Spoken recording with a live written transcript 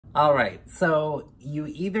All right, so you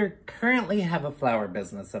either currently have a flower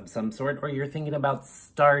business of some sort or you're thinking about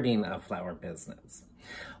starting a flower business.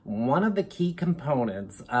 One of the key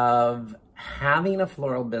components of having a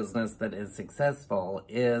floral business that is successful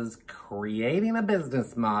is creating a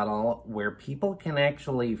business model where people can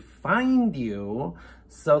actually find you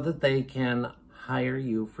so that they can hire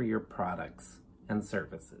you for your products and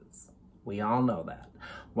services. We all know that.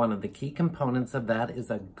 One of the key components of that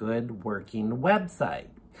is a good working website.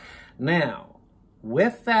 Now,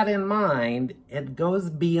 with that in mind, it goes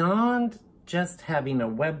beyond just having a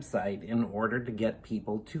website in order to get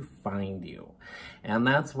people to find you. And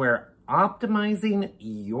that's where optimizing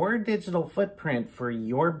your digital footprint for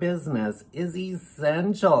your business is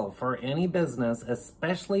essential for any business,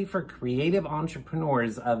 especially for creative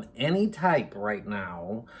entrepreneurs of any type right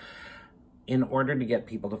now, in order to get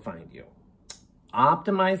people to find you.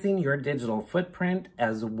 Optimizing your digital footprint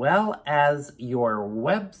as well as your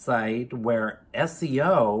website, where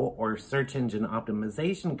SEO or search engine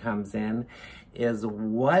optimization comes in, is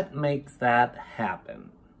what makes that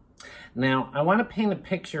happen. Now, I want to paint a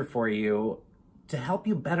picture for you to help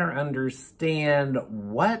you better understand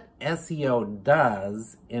what SEO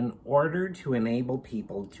does in order to enable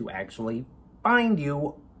people to actually find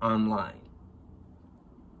you online.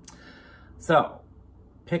 So,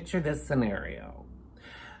 picture this scenario.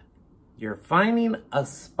 You're finding a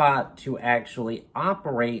spot to actually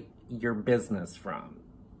operate your business from.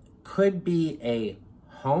 Could be a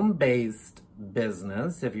home-based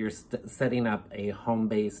business if you're setting up a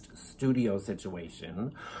home-based studio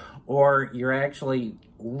situation, or you're actually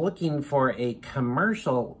looking for a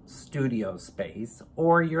commercial studio space,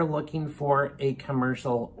 or you're looking for a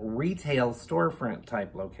commercial retail storefront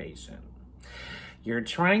type location. You're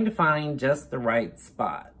trying to find just the right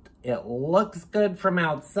spot. It looks good from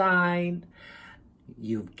outside,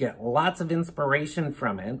 you get lots of inspiration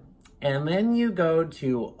from it, and then you go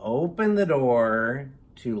to open the door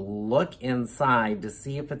to look inside to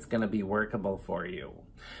see if it's going to be workable for you.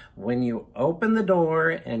 When you open the door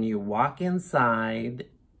and you walk inside,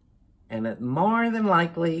 and it more than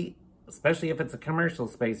likely, especially if it's a commercial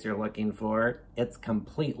space you're looking for, it's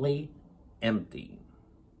completely empty.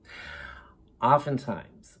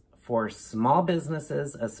 Oftentimes, for small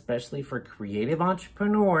businesses, especially for creative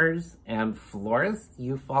entrepreneurs and florists,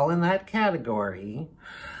 you fall in that category.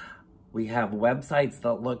 We have websites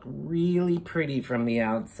that look really pretty from the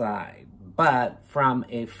outside, but from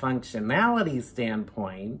a functionality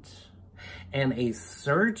standpoint and a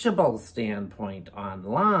searchable standpoint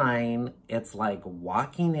online, it's like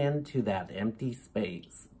walking into that empty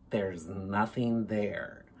space. There's nothing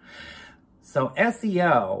there. So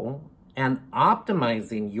SEO and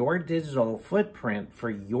optimizing your digital footprint for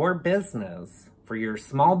your business, for your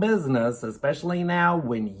small business, especially now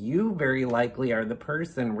when you very likely are the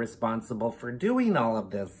person responsible for doing all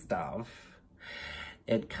of this stuff,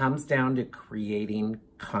 it comes down to creating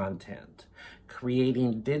content.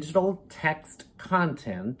 Creating digital text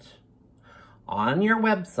content on your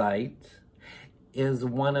website is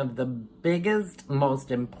one of the biggest,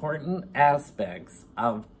 most important aspects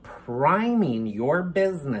of priming your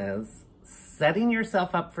business, setting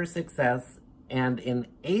yourself up for success, and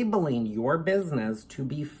enabling your business to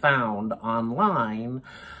be found online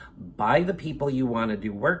by the people you want to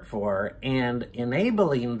do work for, and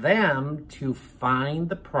enabling them to find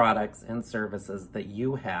the products and services that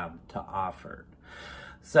you have to offer.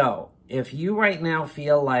 So, if you right now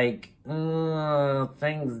feel like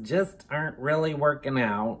things just aren't really working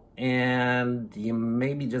out, and you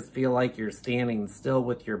maybe just feel like you're standing still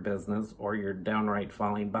with your business, or you're downright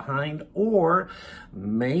falling behind, or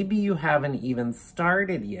maybe you haven't even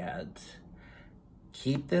started yet,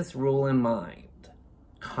 keep this rule in mind.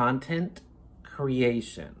 Content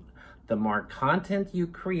creation. The more content you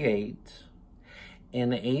create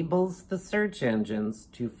enables the search engines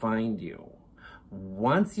to find you.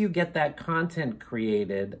 Once you get that content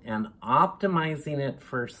created and optimizing it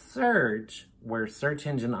for search, where search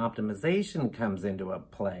engine optimization comes into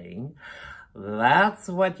play, that's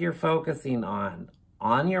what you're focusing on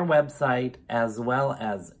your website, as well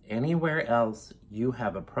as anywhere else you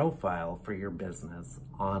have a profile for your business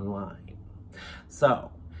online.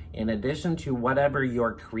 So, in addition to whatever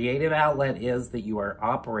your creative outlet is that you are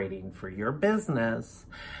operating for your business,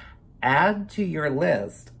 add to your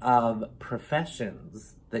list of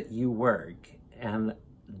professions that you work, and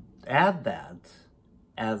add that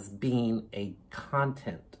as being a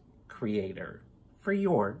content creator for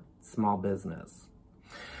your small business.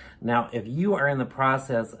 Now, if you are in the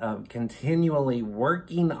process of continually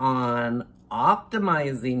working on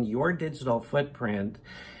optimizing your digital footprint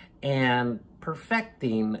and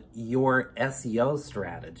perfecting your SEO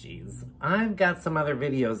strategies. I've got some other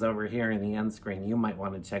videos over here in the end screen you might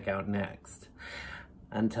want to check out next.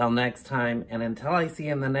 Until next time, and until I see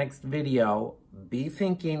you in the next video, be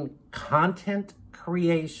thinking content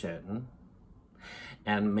creation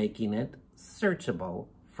and making it searchable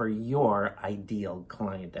for your ideal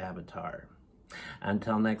client avatar.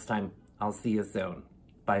 Until next time, I'll see you soon.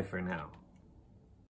 Bye for now.